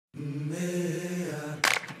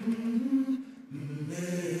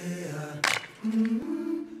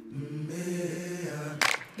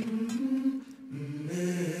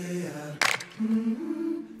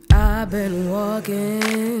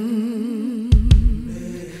walking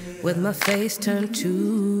with my face turned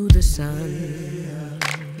to the sun.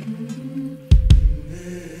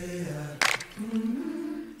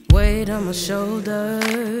 Weight on my shoulders,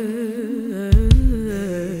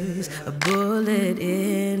 a bullet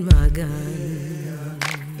in my gun.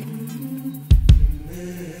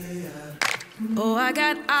 Oh, I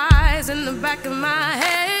got eyes in the back of my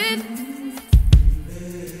head,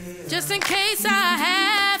 just in case I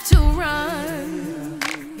have to run.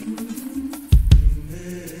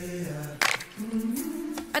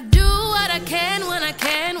 I do what I can when I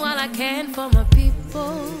can, while I can for my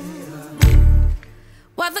people.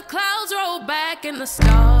 While the clouds roll back and the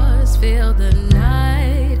stars fill the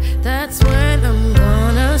night, that's when I'm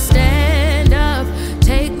gonna stand up,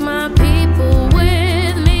 take my people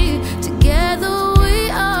with me. Together we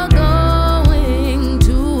are going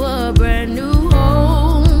to a brand new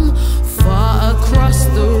home, far across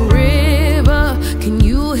the river. Can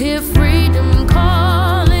you hear freedom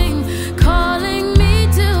calling, calling me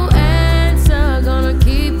to answer? Gonna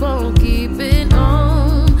keep on keeping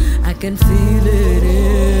on, I can feel it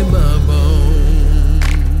in my bones.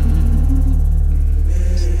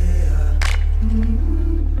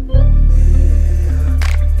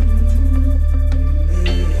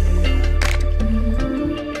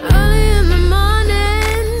 Early in the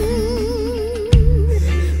morning,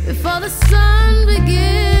 before the sun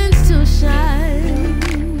begins to shine,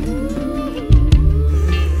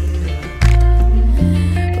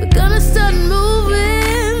 we're gonna start moving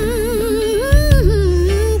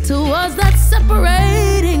towards that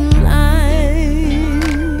separating line.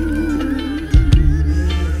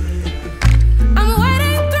 I'm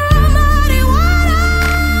wading through muddy waters.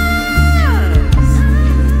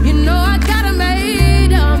 You know I got a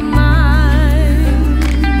made up mind,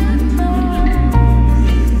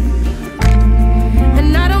 and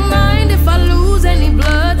I don't mind if I lose any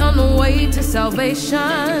blood on the way to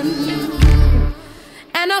salvation.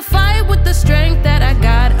 And I'll fight with the strength that I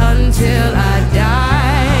got until I die.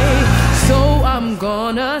 So I'm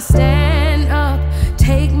gonna stand